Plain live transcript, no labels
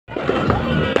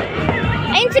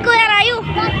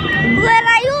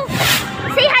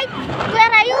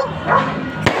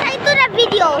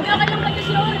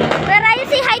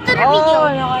the video.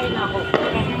 Nakain ako.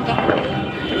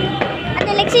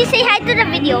 Ate Lexi, say hi to the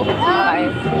video. Okay.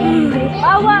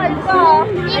 Bawal ka.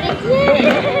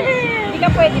 Hindi ka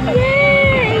pwede pa.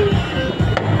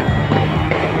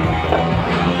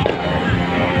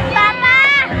 Papa!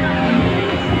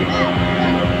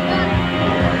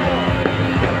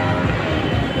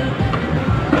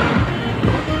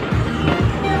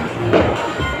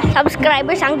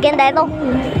 Subscribers, ang ganda ito.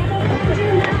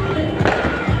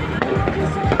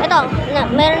 Ito,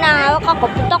 meron na hawak ako.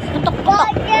 Putok, putok,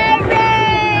 putok.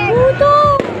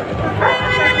 Putok!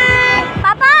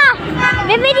 Papa!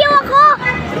 May video ako!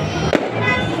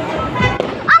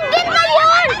 Ang ganda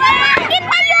yun! Ang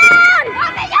ganda yun!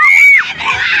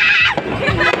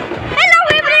 Hello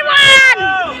everyone!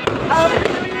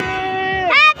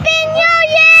 Happy New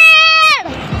Year!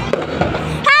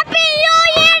 Happy New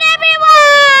Year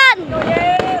everyone!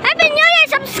 Happy New Year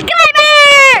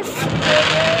subscribers!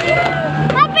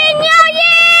 Happy New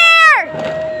Year!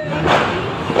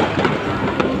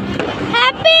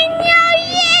 Happy New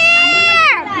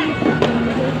Year!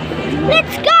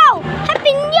 Let's go!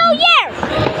 Happy New Year!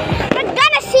 We're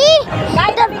gonna see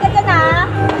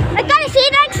we're gonna see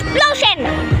the explosion!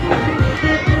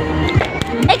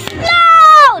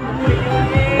 Explode!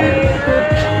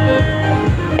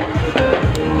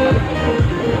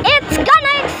 It's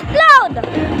gonna explode!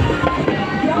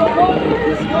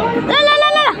 La la la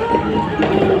la!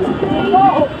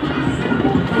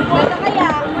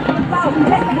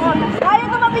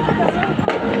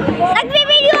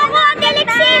 Nagbi-video ako, Ate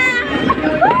Alexis!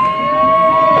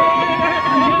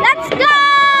 Let's go!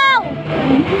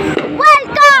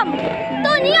 Welcome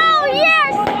to New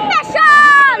Year's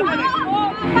Special!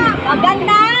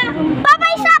 Maganda. Papa,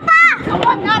 isa pa!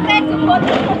 Support natin. Support.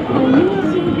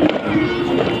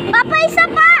 Papa, isa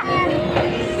pa!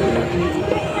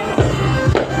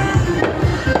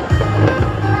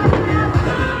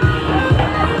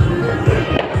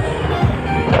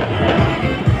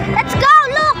 Let's go!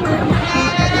 Look!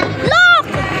 Look!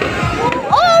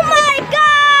 Oh my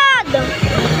God!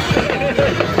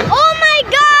 Oh my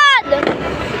God!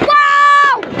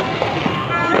 Wow!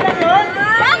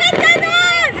 Bakit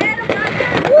ganun?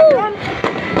 Woo!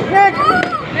 Woo!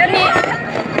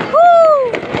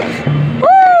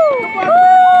 Woo!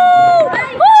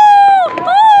 Woo!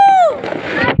 Woo!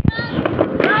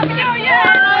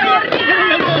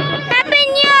 Happy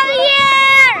New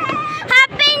Year!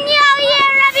 Happy New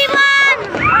Year, everyone!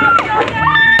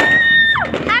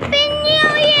 Happy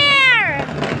New Year!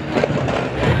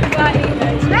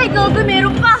 Ay, gogo,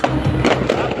 meron pa.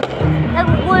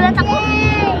 Nagugulat ako.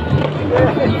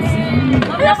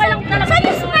 Saan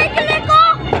yung sparkler ko?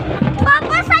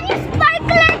 Papa, saan yung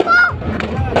sparkler ko?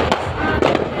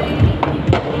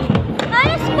 Saan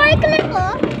yung sparkler ko?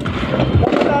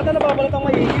 Bakit ata nababalat ang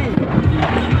maigi?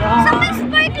 Saan ba yung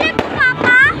sparkler ko?